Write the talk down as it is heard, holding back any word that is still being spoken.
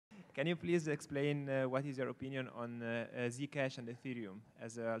Can you please explain what is your opinion on Zcash and Ethereum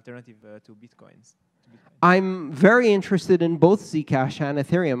as an alternative to Bitcoins? I'm very interested in both Zcash and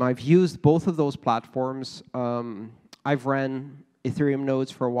Ethereum. I've used both of those platforms. I've ran Ethereum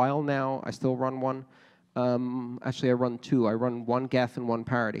nodes for a while now. I still run one. Actually, I run two. I run one Geth and one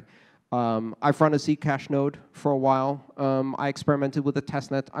Parity. I've run a Zcash node for a while. I experimented with the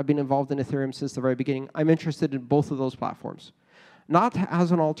testnet. I've been involved in Ethereum since the very beginning. I'm interested in both of those platforms. Not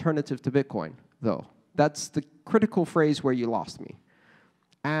as an alternative to Bitcoin, though. That's the critical phrase where you lost me.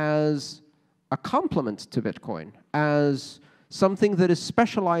 As a complement to Bitcoin, as something that is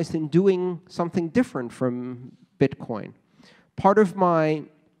specialized in doing something different from Bitcoin. Part of my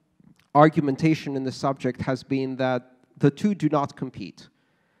argumentation in the subject has been that the two do not compete,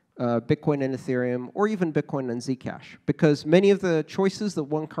 Bitcoin and Ethereum, or even Bitcoin and Zcash, because many of the choices that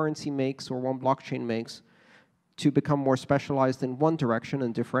one currency makes or one blockchain makes to become more specialized in one direction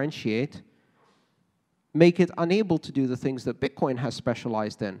and differentiate make it unable to do the things that Bitcoin has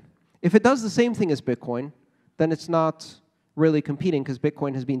specialized in. If it does the same thing as Bitcoin, then it's not really competing because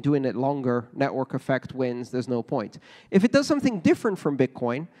Bitcoin has been doing it longer, network effect wins, there's no point. If it does something different from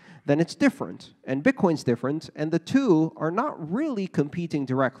Bitcoin, then it's different, and Bitcoin's different, and the two are not really competing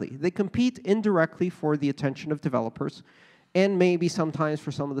directly. They compete indirectly for the attention of developers, and maybe sometimes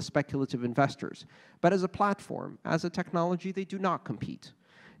for some of the speculative investors. But as a platform, as a technology, they do not compete.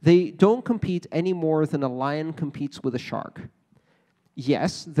 They don't compete any more than a lion competes with a shark.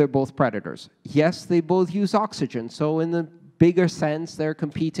 Yes, they're both predators. Yes, they both use oxygen, so in the bigger sense, they're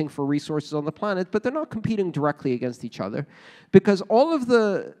competing for resources on the planet, but they're not competing directly against each other, because all of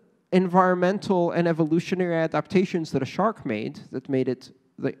the environmental and evolutionary adaptations that a shark made, that made it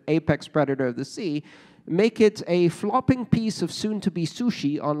the apex predator of the sea, make it a flopping piece of soon-to-be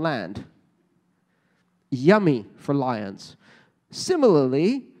sushi on land. Yummy for lions.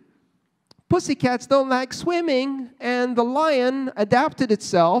 Similarly, pussycats don't like swimming, and the lion adapted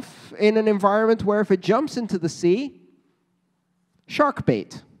itself in an environment where if it jumps into the sea, shark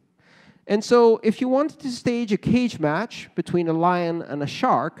bait. And so if you wanted to stage a cage match between a lion and a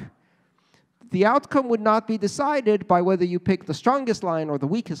shark, the outcome would not be decided by whether you pick the strongest lion or the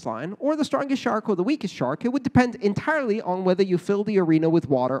weakest lion, or the strongest shark or the weakest shark. It would depend entirely on whether you fill the arena with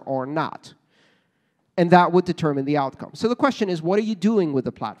water or not. And that would determine the outcome. So the question is, what are you doing with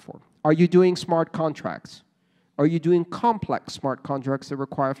the platform? Are you doing smart contracts? Are you doing complex smart contracts that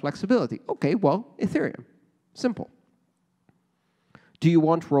require flexibility? Okay, well, Ethereum. Simple. Do you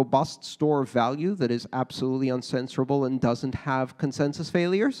want robust store of value that is absolutely uncensorable and doesn't have consensus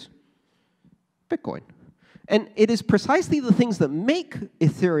failures? Bitcoin. And it is precisely the things that make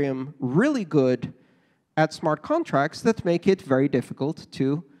Ethereum really good at smart contracts that make it very difficult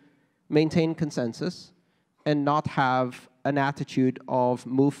to maintain consensus and not have an attitude of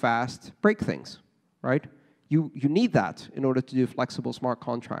move fast, break things, right? You need that in order to do flexible smart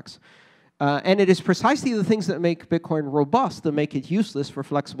contracts. And it is precisely the things that make Bitcoin robust that make it useless for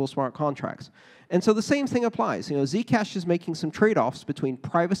flexible smart contracts. And so the same thing applies. You know, Zcash is making some trade-offs between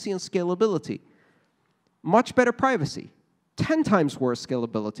privacy and scalability. Much better privacy, 10 times worse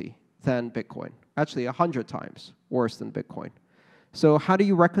scalability than Bitcoin. Actually, 100 times worse than Bitcoin. So how do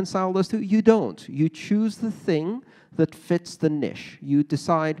you reconcile those two? You don't. You choose the thing that fits the niche. You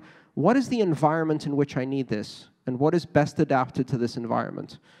decide, what is the environment in which I need this, and what is best adapted to this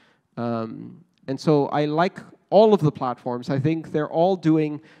environment? And so I like all of the platforms. I think they're all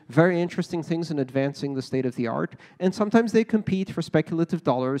doing very interesting things and advancing the state of the art. And sometimes they compete for speculative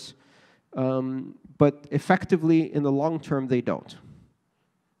dollars, but effectively, in the long term, they don't.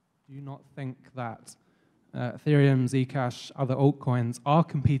 Do you not think that Ethereum, Zcash, other altcoins are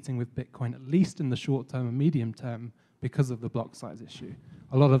competing with Bitcoin, at least in the short term and medium term, because of the block size issue?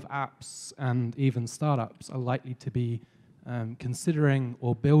 A lot of apps and even startups are likely to be considering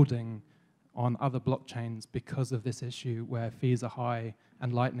or building on other blockchains because of this issue where fees are high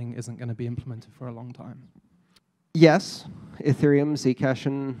and Lightning isn't going to be implemented for a long time. Yes, Ethereum, Zcash,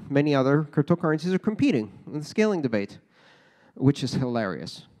 and many other cryptocurrencies are competing in the scaling debate, which is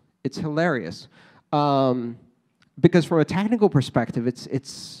hilarious. It's hilarious. Because from a technical perspective,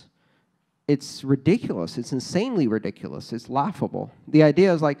 it's ridiculous. It's insanely ridiculous. It's laughable. The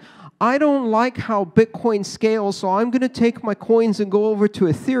idea is like, I don't like how Bitcoin scales, so I'm going to take my coins and go over to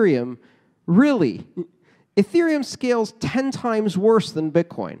Ethereum. Really? Ethereum scales 10 times worse than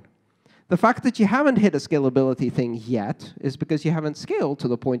Bitcoin. The fact that you haven't hit a scalability thing yet is because you haven't scaled to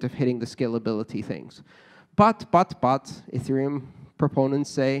the point of hitting the scalability things. But, Ethereum proponents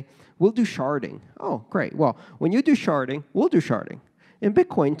say, we'll do sharding. Oh, great. Well, when you do sharding, we'll do sharding. In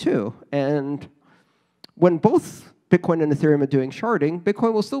Bitcoin, too. And when both Bitcoin and Ethereum are doing sharding,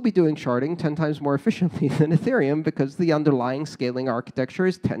 Bitcoin will still be doing sharding 10 times more efficiently than Ethereum because the underlying scaling architecture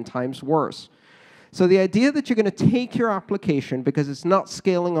is 10 times worse. So the idea that you're going to take your application, because it's not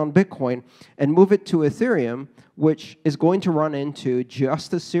scaling on Bitcoin, and move it to Ethereum, which is going to run into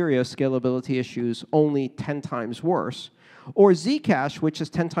just as serious scalability issues, only 10 times worse, or Zcash, which is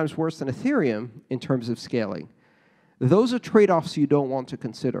 10 times worse than Ethereum in terms of scaling, those are trade-offs you don't want to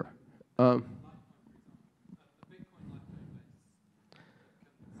consider.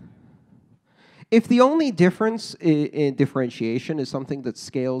 If the only difference in differentiation is something that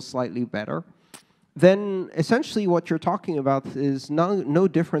scales slightly better, then essentially what you're talking about is no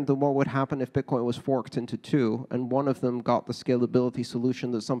different than what would happen if Bitcoin was forked into two and one of them got the scalability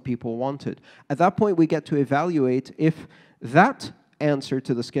solution that some people wanted. At that point, we get to evaluate if that answer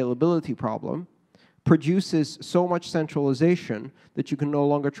to the scalability problem produces so much centralization that you can no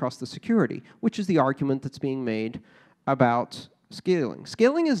longer trust the security, which is the argument that's being made about scaling.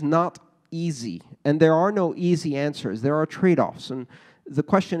 Scaling is not easy, and there are no easy answers. There are trade-offs, and the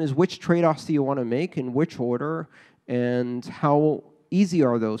question is which trade-offs do you want to make, in which order, and how easy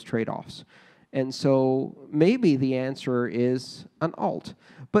are those trade-offs? And so maybe the answer is an alt.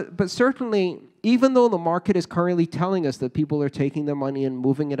 But certainly, even though the market is currently telling us that people are taking their money and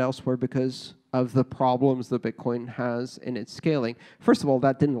moving it elsewhere because of the problems that Bitcoin has in its scaling, first of all,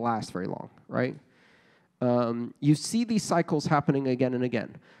 that didn't last very long, right? You see these cycles happening again and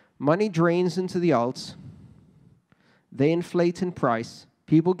again. Money drains into the alts. They inflate in price.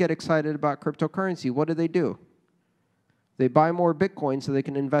 People get excited about cryptocurrency. What do? They buy more Bitcoin so they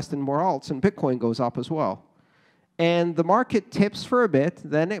can invest in more alts, and Bitcoin goes up as well. And the market tips for a bit,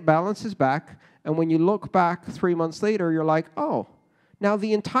 then it balances back, and when you look back 3 months later, you're like, oh, now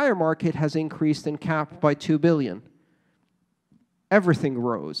the entire market has increased in cap by 2 billion. Everything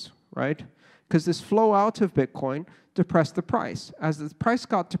rose, right? Because this flow out of Bitcoin depressed the price. As the price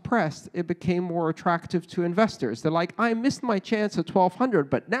got depressed, it became more attractive to investors. They're like, I missed my chance at 1,200,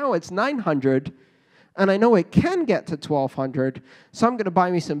 but now it's 900, and I know it can get to 1,200, so I'm going to buy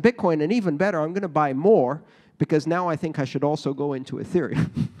me some Bitcoin, and even better, I'm going to buy more, because now I think I should also go into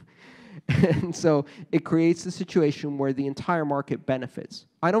Ethereum. And so it creates a situation where the entire market benefits.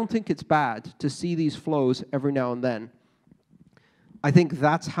 I don't think it's bad to see these flows every now and then. I think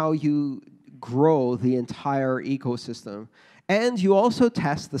that's how you grow the entire ecosystem. And you also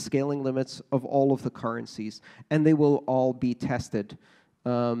test the scaling limits of all of the currencies, and they will all be tested.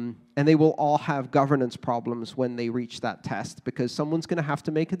 And they will all have governance problems when they reach that test, because someone's going to have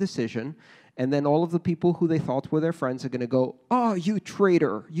to make a decision, and then all of the people who they thought were their friends are going to go, oh, you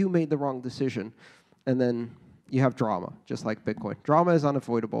traitor, you made the wrong decision. And then you have drama, just like Bitcoin. Drama is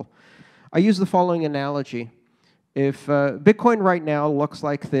unavoidable. I use the following analogy. If Bitcoin right now looks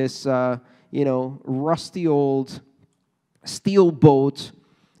like this rusty old steel boat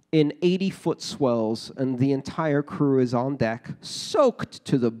in 80-foot swells, and the entire crew is on deck, soaked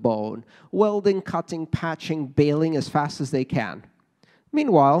to the bone, welding, cutting, patching, bailing as fast as they can.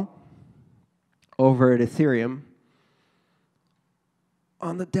 Meanwhile, over at Ethereum,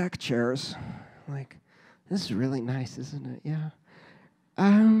 on the deck chairs, like, this is really nice, isn't it? Yeah.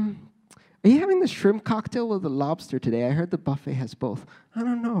 Are you having the shrimp cocktail or the lobster today? I heard the buffet has both. I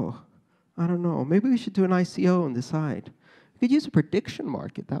don't know. Maybe we should do an ICO and decide. We could use a prediction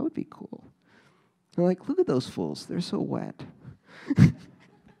market. That would be cool. And like, look at those fools. They're so wet.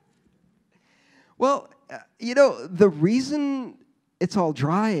 Well, the reason it's all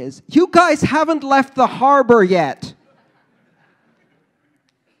dry is you guys haven't left the harbor yet.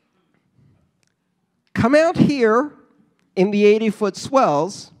 Come out here in the 80-foot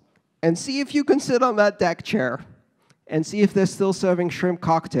swells and see if you can sit on that deck chair and see if they're still serving shrimp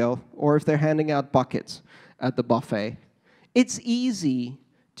cocktail or if they're handing out buckets at the buffet. It's easy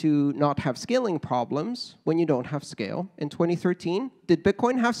to not have scaling problems when you don't have scale. In 2013, did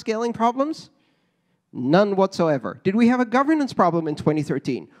Bitcoin have scaling problems? None whatsoever. Did we have a governance problem in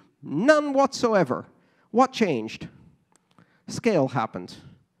 2013? None whatsoever. What changed? Scale happened.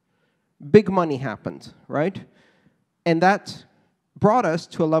 Big money happened, right? And that brought us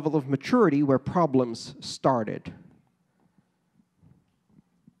to a level of maturity where problems started.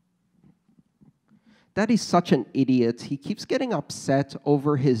 That is such an idiot. He keeps getting upset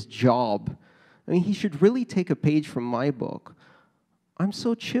over his job. I mean, he should really take a page from my book. I'm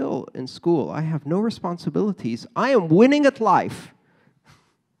so chill in school. I have no responsibilities. I am winning at life.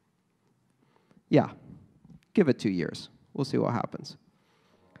 Yeah, give it 2 years. We'll see what happens.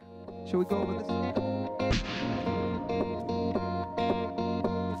 Shall we go over this?